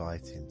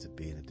exciting to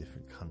be in a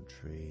different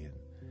country. And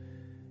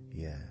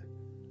yeah,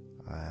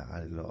 I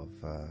had a lot of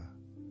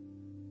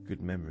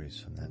good memories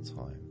from that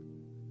time,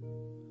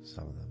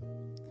 some of them.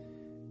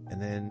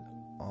 And then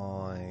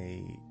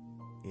I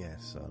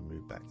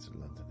moved back to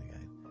London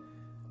again.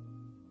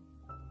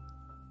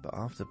 But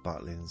after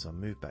Butlins, I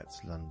moved back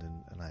to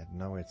London and I had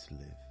nowhere to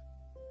live.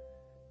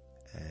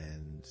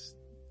 And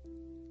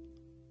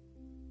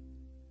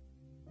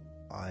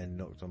I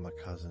knocked on my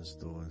cousin's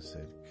door and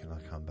said, "Can I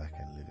come back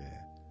and live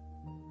here?"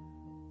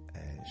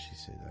 And she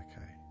said,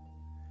 "Okay."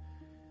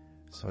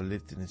 So I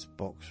lived in this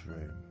box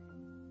room,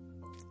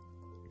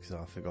 because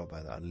I forgot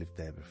about that. I lived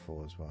there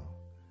before as well.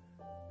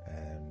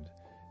 And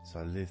so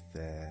I lived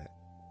there.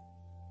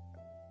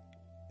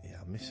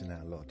 Yeah, I'm missing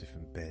out a lot of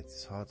different beds.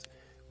 It's hard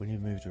when you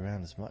moved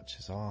around as much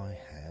as I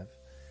have.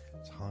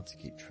 It's hard to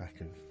keep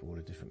track of all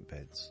the different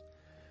beds.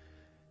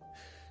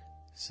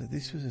 So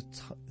this was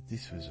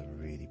a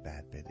really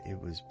bad bed. It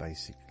was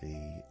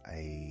basically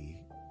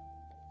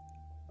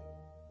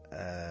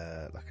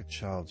like a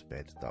child's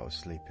bed that I was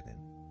sleeping in.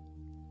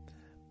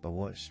 But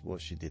what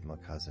she did, my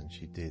cousin,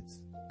 she did,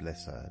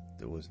 bless her,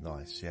 that was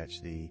nice. She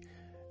actually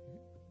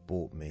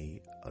bought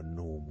me a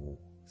normal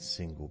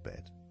single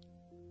bed,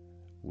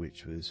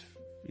 which was,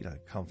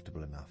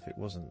 comfortable enough. It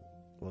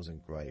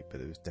wasn't great,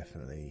 but it was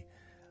definitely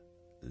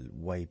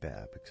way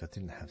better because I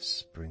didn't have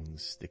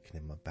springs sticking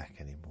in my back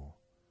anymore.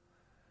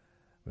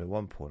 I mean, at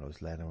one point I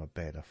was laying on my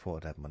bed, I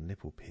thought I'd had my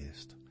nipple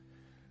pierced.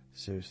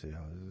 Seriously,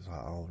 I was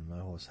like, oh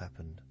no, what's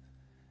happened?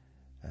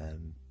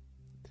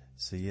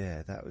 So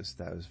yeah, that was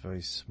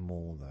very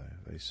small though,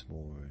 very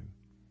small room.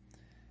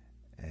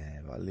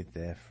 And I lived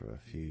there for a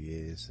few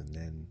years, and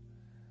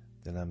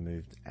then I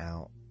moved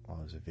out. I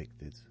was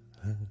evicted,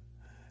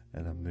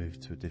 and I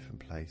moved to a different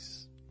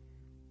place.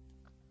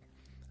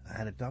 I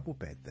had a double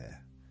bed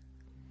there,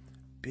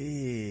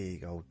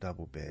 big old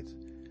double bed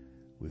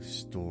with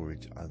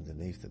storage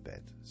underneath the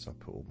bed. So I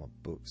put all my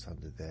books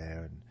under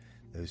there,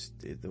 and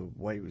the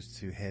weight was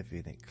too heavy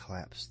and it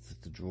collapsed to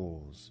the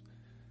drawers.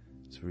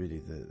 So really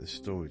the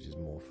storage is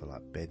more for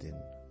like bedding,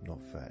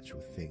 not for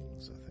actual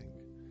things, I think.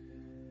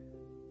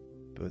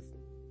 But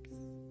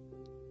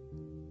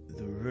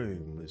the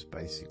room was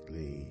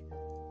basically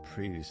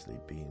previously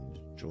being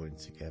joined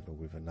together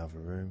with another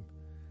room.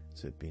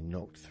 So it'd been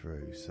knocked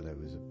through, so there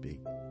was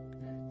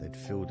they'd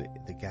filled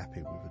the gap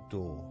in with a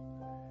door,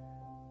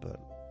 but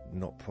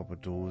not proper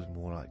doors,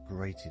 more like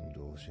grating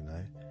doors,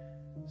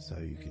 so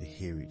you could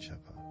hear each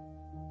other.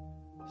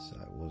 So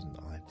it wasn't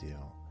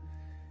ideal.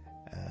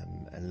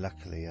 And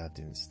luckily I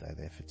didn't stay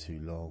there for too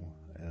long,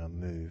 and I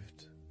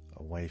moved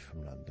away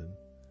from London,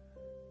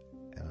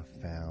 and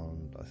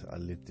I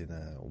lived in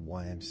a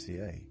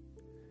YMCA,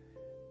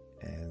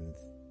 and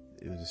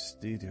it was a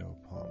studio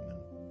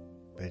apartment,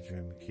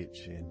 bedroom,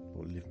 kitchen,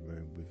 or living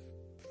room with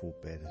full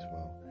bed as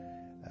well,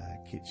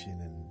 kitchen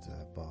and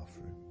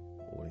bathroom,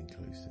 all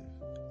inclusive.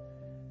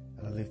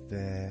 And I lived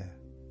there.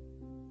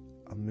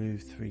 I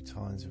moved 3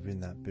 times within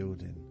that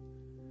building,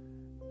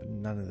 but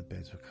none of the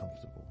beds were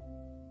comfortable.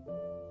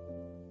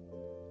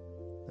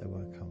 They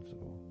weren't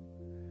comfortable.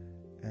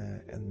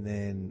 And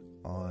then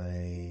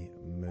I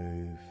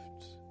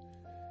moved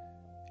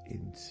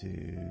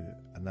into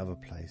another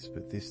place,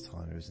 but this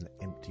time it was an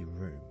empty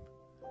room.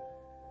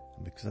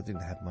 And because I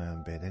didn't have my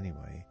own bed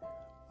anyway,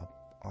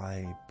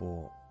 I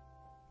bought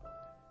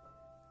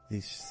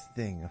this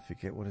thing, I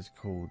forget what it's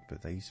called,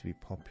 but they used to be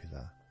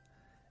popular,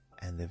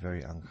 and they're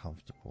very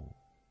uncomfortable,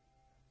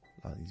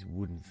 like these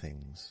wooden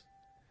things.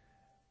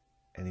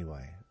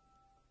 Anyway,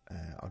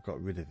 I got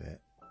rid of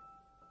it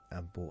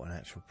and bought an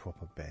actual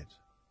proper bed.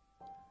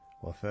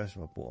 Well, first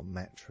of all, I bought a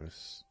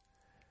mattress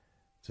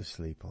to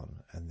sleep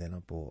on, and then I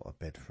bought a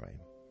bed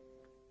frame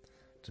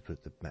to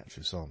put the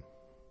mattress on.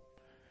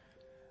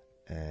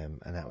 And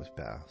that was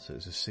better. So it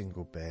was a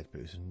single bed, but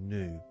it was a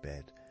new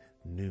bed,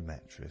 new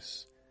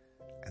mattress,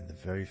 and the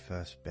very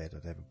first bed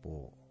I'd ever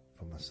bought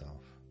for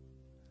myself.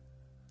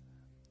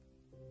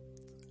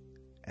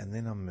 And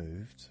then I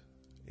moved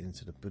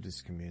into the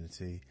Buddhist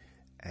community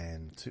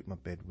and took my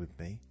bed with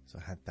me. So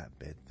I had that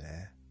bed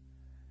there,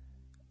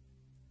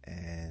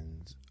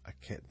 and I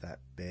kept that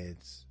bed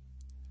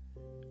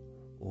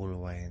all the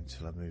way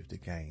until I moved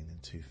again in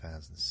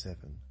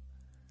 2007.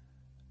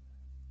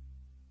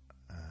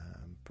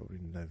 Probably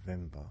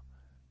November,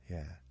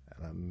 yeah,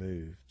 and I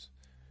moved,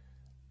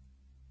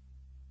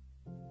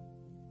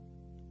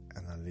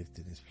 and I lived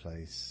in this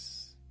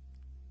place.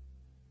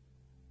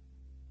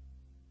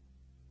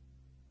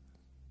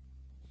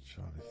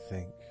 Trying to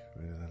think,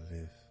 where did I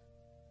live?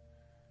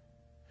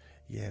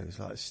 Yeah, it was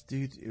like a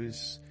studio.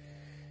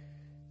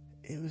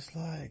 It was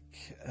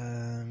like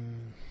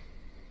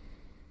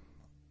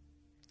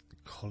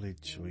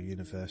college or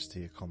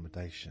university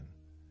accommodation,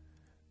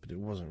 but it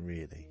wasn't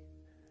really.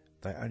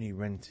 They only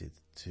rented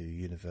to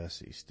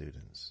university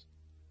students,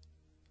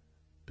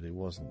 but it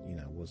wasn't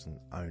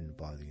owned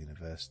by the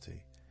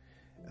university.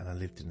 And I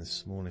lived in the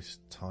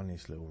smallest,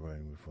 tiniest little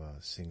room with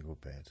a single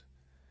bed,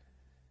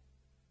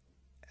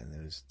 and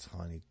there was a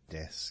tiny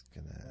desk,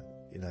 and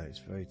it's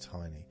very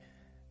tiny.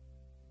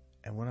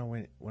 And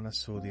when I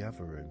saw the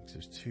other room, 'cause there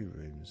was 2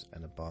 rooms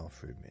and a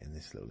bathroom in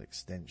this little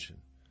extension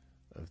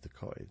of the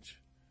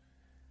cottage,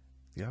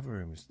 the other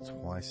room was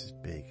twice as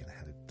big and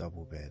had a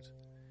double bed.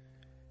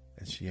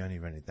 And she only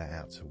rented that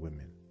out to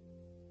women.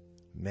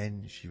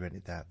 Men, she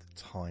rented out the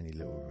tiny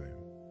little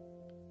room.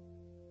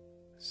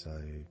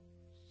 So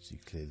she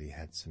clearly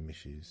had some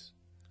issues.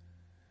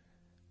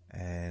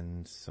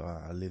 And so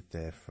I lived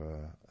there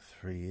for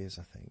 3 years,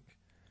 I think,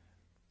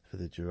 for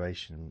the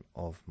duration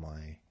of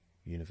my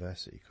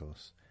university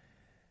course.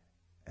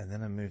 And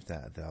then I moved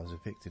out of there. I was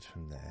evicted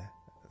from there.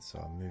 So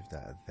I moved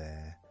out of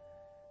there,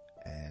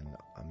 and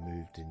I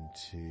moved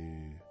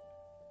into...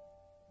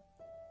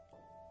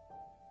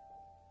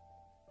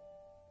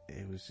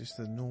 It was just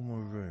a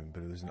normal room,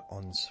 but it was an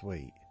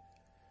ensuite.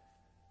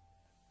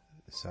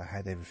 So I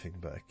had everything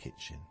but a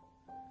kitchen.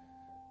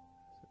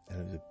 And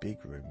it was a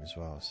big room as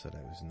well, so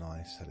that was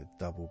nice. Had a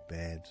double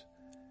bed.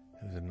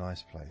 It was a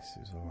nice place.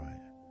 It was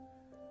alright.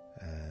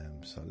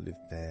 So I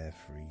lived there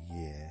for a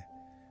year.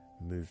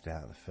 Moved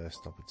out the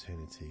first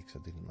opportunity because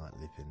I didn't like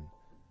living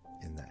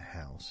in that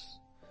house.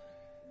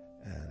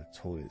 The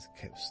toilets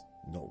kept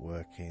not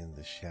working.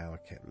 The shower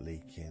kept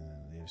leaking.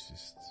 And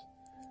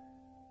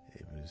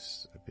it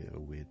was a bit of a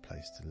weird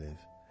place to live.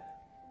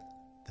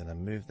 Then I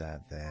moved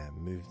out there,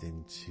 moved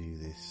into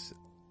this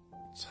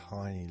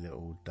tiny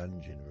little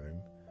dungeon room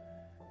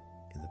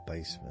in the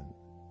basement,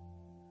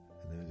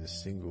 and there was a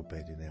single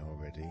bed in there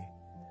already,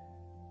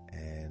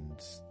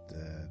 and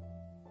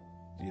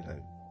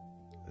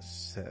a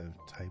set of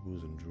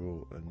tables and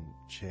drawer and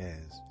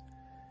chairs.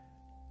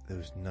 There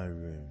was no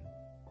room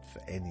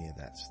for any of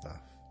that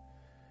stuff.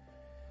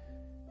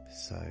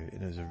 So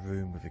it was a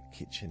room with a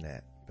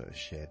kitchenette, but a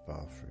shared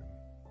bathroom.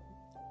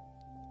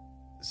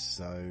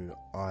 So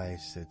I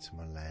said to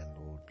my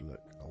landlord,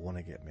 look, I want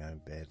to get my own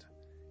bed.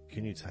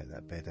 Can you take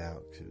that bed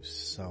out? Because it was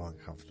so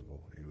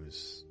uncomfortable. It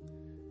was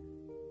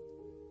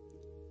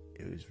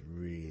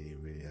really,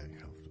 really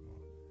uncomfortable.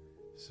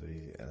 So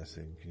I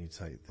said, can you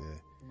take the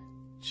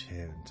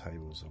chair and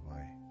tables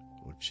away?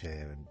 Or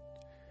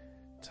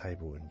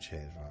table and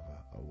chairs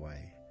rather,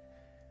 away?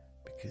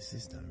 Because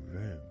there's no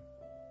room.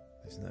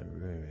 There's no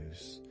room. It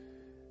was...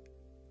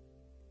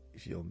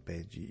 If you're on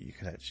bed, you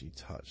can actually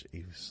touch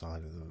either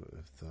side of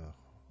the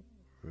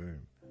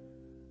room.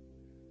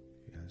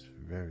 It's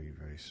very,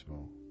 very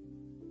small.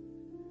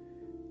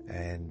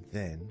 And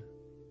then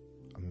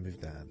I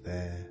moved out of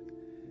there,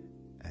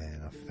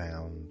 and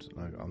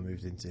I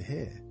moved into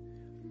here.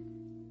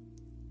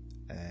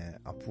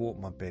 I brought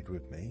my bed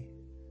with me,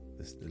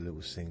 the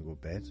little single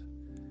bed,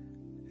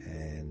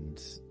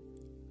 and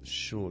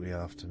shortly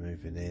after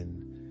moving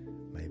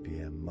in, maybe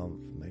a month,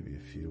 maybe a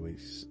few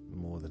weeks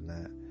more than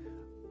that,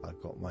 I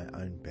got my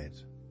own bed,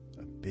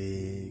 a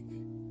big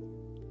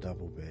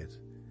double bed,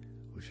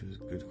 which was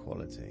good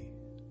quality,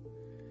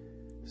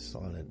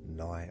 Silent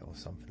Night or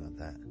something like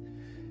that.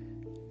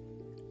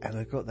 And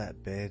I got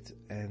that bed,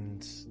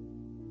 and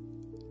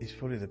it's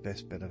probably the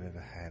best bed I've ever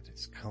had.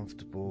 It's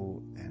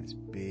comfortable and it's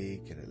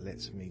big and it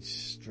lets me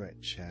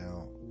stretch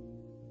out,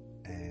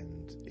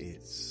 and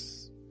it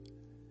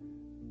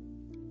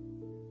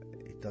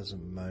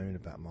doesn't moan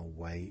about my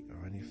weight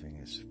or anything.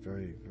 It's a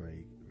very,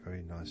 very,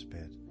 very nice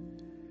bed.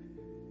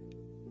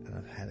 And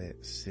I've had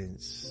it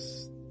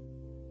since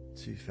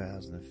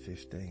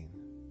 2015.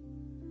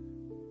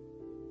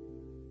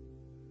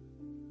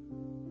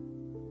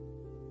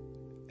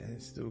 And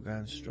it's still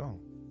going strong.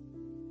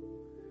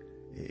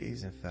 It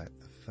is in fact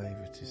the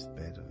favouriteest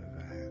bed I've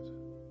ever had.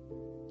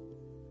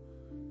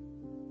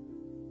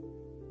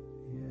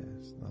 Yeah,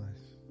 it's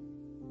nice.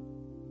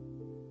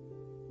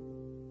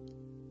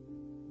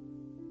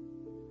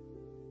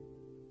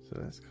 So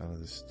that's kind of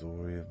the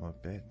story of my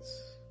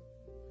beds.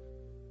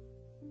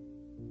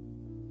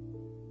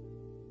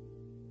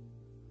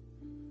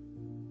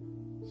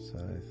 So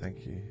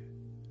thank you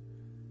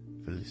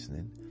for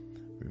listening.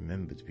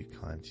 Remember to be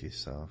kind to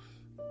yourself,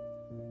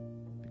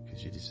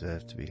 because you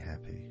deserve to be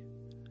happy.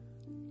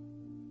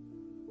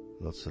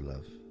 Lots of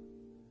love.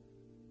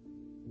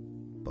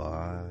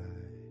 Bye.